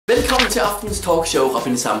Velkommen til aftens talkshow,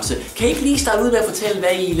 RobinSamse. Kan I ikke lige starte ud med at fortælle, hvad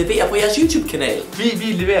I leverer på jeres YouTube-kanal? Vi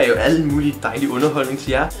leverer jo alle mulige dejlige underholdning til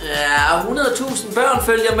jer. Ja, 100.000 børn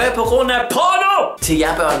følger med på grund af porno! Til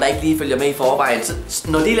jer børn, der ikke lige følger med i forvejen, så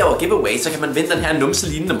når de laver giveaway, så kan man vinde den her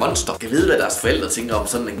numselignende monster. Jeg ved, hvad deres forældre tænker om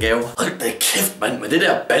sådan en gave. Hold da kæft, mand, med det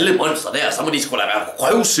der ballemonster der, så må de sgu da være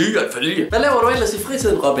røvsyge at følge. Hvad laver du ellers i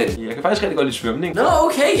fritiden, Robin? Jeg kan faktisk rigtig godt lide svømning. Nå,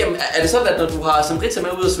 okay. Jamen, er det sådan, at når du har Samrita med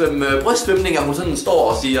ud at svømme brystsvømning, og hun sådan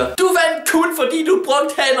står og siger, du vandt kun fordi du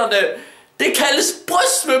brugte hænderne. Det kaldes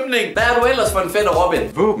brystsvømning. Hvad er du ellers for en fætter, Robin?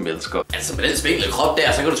 Våbenelsker. Altså med den spinkle krop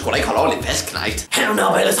der, så kan du sgu da ikke holde ordentligt fast, knægt. Hold nu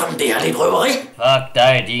op alle sammen, det er lidt røveri. Fuck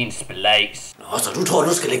dig, din slags. Nå, så du tror,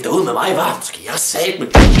 du skal lægge dig ud med mig, hva'? Skal jeg satme?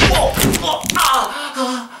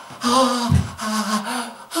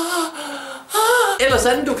 Ellers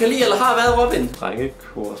andet du kan lide, eller har været, Robin?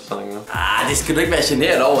 Drengekorsanger. Det skal du ikke være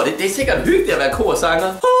generet over. Det er sikkert hyggeligt at være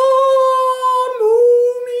korsanger.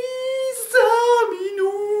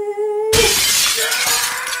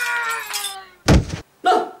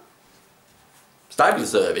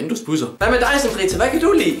 Stakkels vinduespusser. Hvad med dig, Samrita? Hvad kan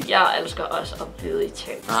du lide? Jeg elsker også at byde i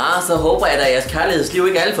ting. Så håber jeg da, at jeres kærlighedsliv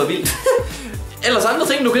ikke er alt for vildt. Ellers andre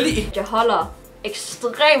ting, du kan lide? Jeg holder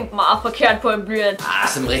ekstremt meget forkert på en blyant.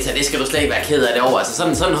 Samrita, det skal du slet ikke være ked af det over.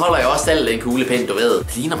 Altså, sådan holder jeg også selv en kuglepind, du ved.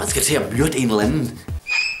 Det ligner, man skal til at myrde en eller anden.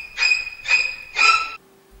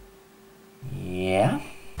 Ja.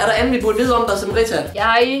 Er der andet, vi burde vide om dig, Samrita?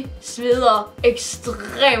 Jeg sveder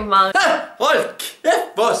ekstremt meget. Hold kæft,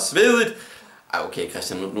 hvor svedigt. Okay,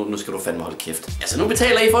 Christian, nu skal du fandme holde kæft. Altså, nu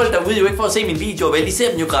betaler I folk derude jo ikke for at se mine videoer, vel? I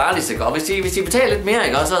ser dem jo gratis, ikke? Og hvis I betaler lidt mere,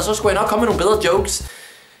 ikke? Så skulle jeg nok komme med nogle bedre jokes.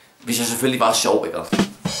 Hvis jeg selvfølgelig var sjov, ikke?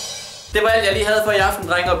 Det var alt, jeg lige havde for i aften,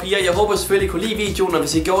 drenge og piger. Jeg håber selvfølgelig, I kunne lide videoen, og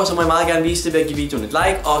hvis I gjorde, så må I meget gerne vise det ved at give videoen et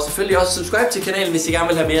like. Og selvfølgelig også subscribe til kanalen, hvis I gerne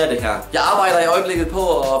vil have mere af det her. Jeg arbejder i øjeblikket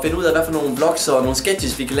på at finde ud af, hvad for nogle vlogs og nogle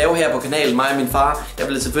sketches, vi kan lave her på kanalen, mig og min far. Jeg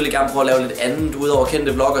vil selvfølgelig gerne prøve at lave lidt andet, udover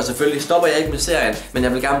kendte vloggere. Selvfølgelig stopper jeg ikke med serien, men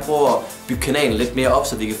jeg vil gerne prøve at bygge kanalen lidt mere op,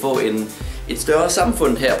 så vi kan få et større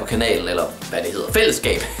samfund her på kanalen, eller hvad det hedder,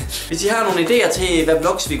 fællesskab. Hvis I har nogle idéer til, hvad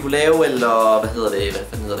vlogs vi kunne lave, eller hvad hedder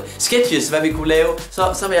det, sketches, hvad vi kunne lave,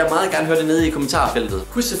 så vil jeg meget gerne høre det nede i kommentarfeltet.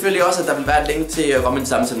 Husk selvfølgelig også, at der vil være et link til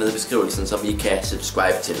RobinSamse nede i beskrivelsen, som I kan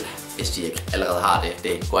subscribe til, hvis I ikke allerede har det.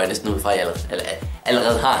 Det går jeg næsten ud fra, at I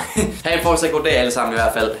allerede har. Ha' en fortsat god dag alle sammen i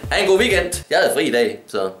hvert fald. Ha' en god weekend. Jeg havde fri i dag,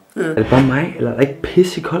 så... Er det bare mig, eller er det ikke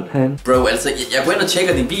pissekoldt herinde? Bro, altså, jeg går ind og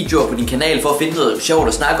tjekker dine videoer på din kanal for at finde noget sjovt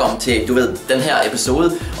at snakke om til, du ved, den her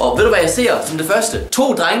episode. Og ved du hvad jeg ser som det første?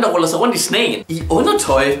 2 drenge, der ruller sig rundt i sneen i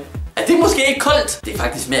undertøj. Er det måske ikke koldt? Det er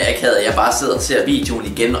faktisk mere akavet, at jeg bare sidder og ser videoen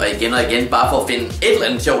igen og igen og igen, bare for at finde et eller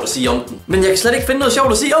andet sjovt at sige om den. Men jeg kan slet ikke finde noget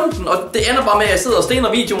sjovt at sige om den, og det ender bare med, at jeg sidder og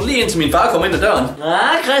stener videoen lige indtil min far kommer ind ad døren.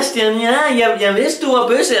 Christian, ja, jeg vidste du var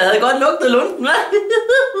bøsse, jeg havde godt lugtet lunden, hva'?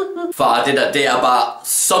 Far, det er bare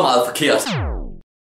så meget forkert.